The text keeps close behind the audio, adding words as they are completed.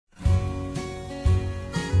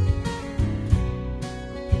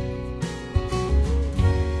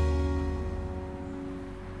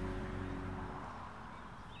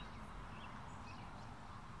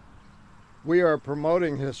We are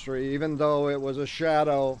promoting history, even though it was a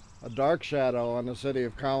shadow, a dark shadow on the city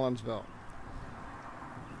of Collinsville.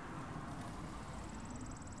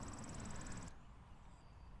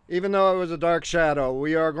 Even though it was a dark shadow,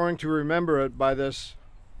 we are going to remember it by this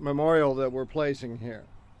memorial that we're placing here.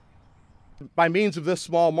 By means of this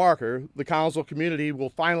small marker, the Collinsville community will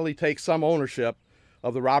finally take some ownership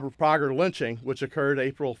of the Robert Prager lynching, which occurred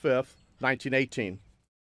April 5th, 1918.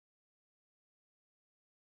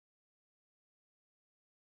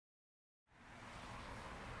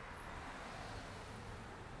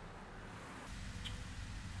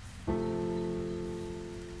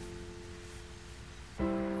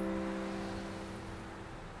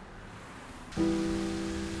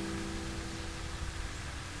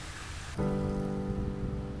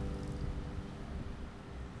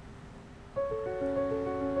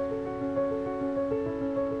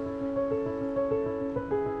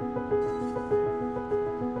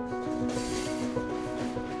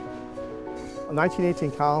 In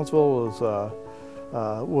 1918, Collinsville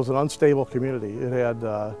was an unstable community. It had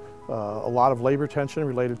a lot of labor tension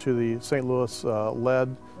related to the St. Louis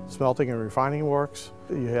lead smelting and refining works.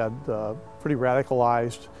 You had pretty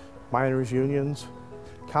radicalized miners' unions.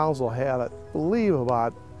 Collinsville had, I believe,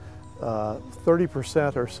 about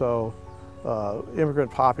 30% or so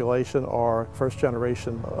immigrant population or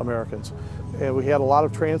first-generation Americans. And we had a lot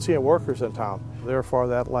of transient workers in town. Therefore,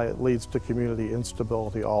 that leads to community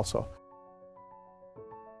instability also.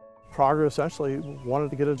 Prager essentially wanted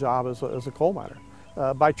to get a job as a coal miner.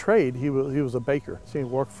 By trade, he was a baker. He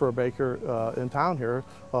worked for a baker in town here,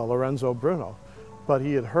 Lorenzo Bruno. But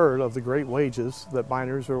he had heard of the great wages that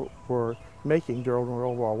miners were making during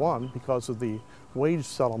World War I because of the wage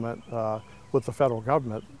settlement with the federal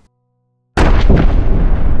government.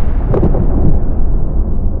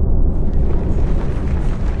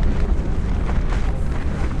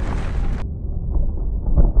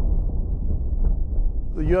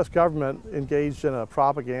 The U.S. government engaged in a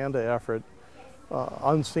propaganda effort,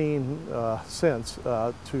 unseen since,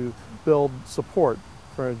 to build support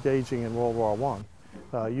for engaging in World War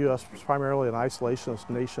I. U.S. was primarily an isolationist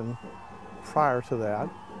nation prior to that.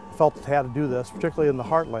 Felt it had to do this, particularly in the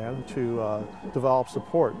heartland, to develop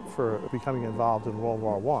support for becoming involved in World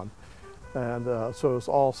War I. And so it's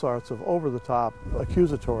all sorts of over-the-top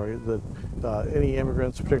accusatory that any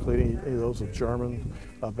immigrants, particularly any of those of German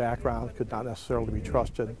background, could not necessarily be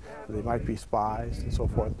trusted, that they might be spies and so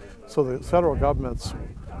forth. So the federal government's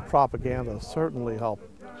propaganda certainly helped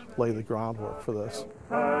lay the groundwork for this.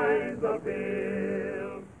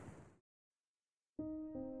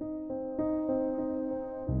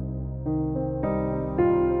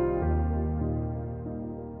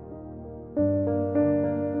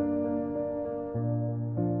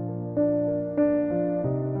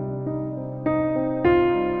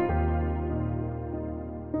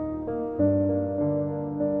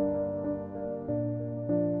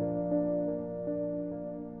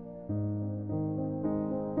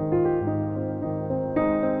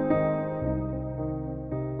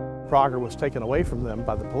 Prager was taken away from them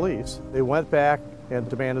by the police. They went back and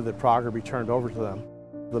demanded that Prager be turned over to them.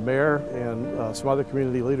 The mayor and some other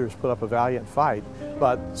community leaders put up a valiant fight,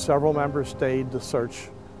 but several members stayed to search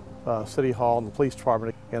City Hall and the police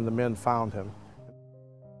department, and the men found him.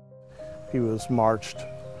 He was marched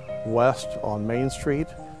west on Main Street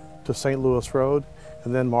to St. Louis Road,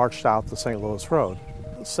 and then marched out the St. Louis Road.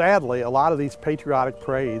 Sadly, a lot of these patriotic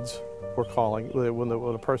parades, we're calling,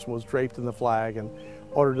 when a person was draped in the flag and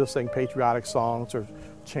ordered to sing patriotic songs or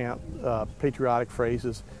chant patriotic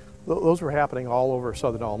phrases, those were happening all over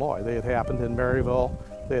southern Illinois. They had happened in Maryville,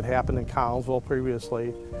 they had happened in Collinsville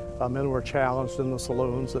previously. Men were challenged in the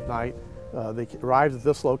saloons at night. They arrived at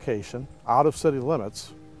this location, out of city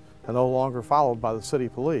limits, and no longer followed by the city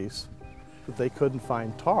police, but they couldn't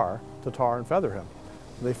find tar to tar and feather him.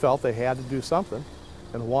 They felt they had to do something,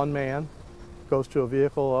 and one man goes to a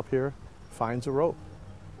vehicle up here, finds a rope.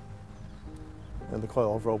 And the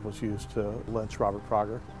coil of rope was used to lynch Robert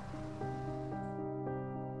Prager.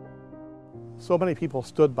 So many people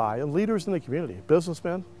stood by, and leaders in the community,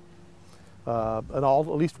 businessmen, at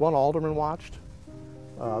least one alderman watched.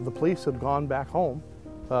 The police had gone back home,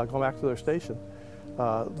 gone back to their station.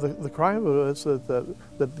 The crime was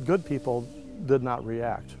that good people did not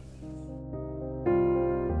react.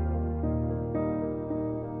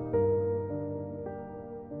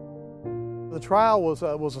 The trial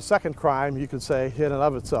was a second crime, you could say, in and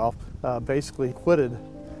of itself, basically acquitted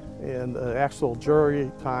in actual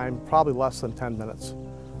jury time, probably less than 10 minutes.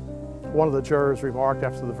 One of the jurors remarked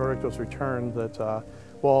after the verdict was returned that,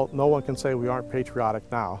 well, no one can say we aren't patriotic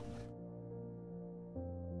now.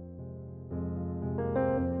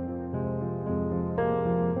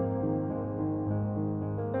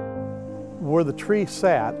 Where the tree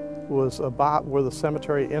sat was about where the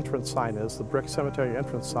cemetery entrance sign is, the brick cemetery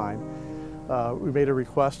entrance sign. We made a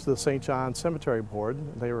request to the St. John Cemetery Board.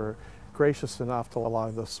 They were gracious enough to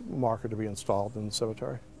allow this marker to be installed in the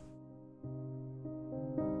cemetery.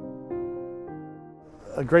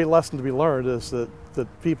 A great lesson to be learned is that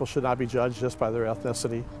people should not be judged just by their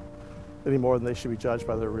ethnicity any more than they should be judged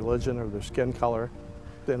by their religion or their skin color.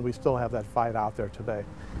 And we still have that fight out there today,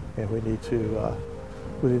 and we need to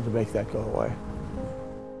make that go away.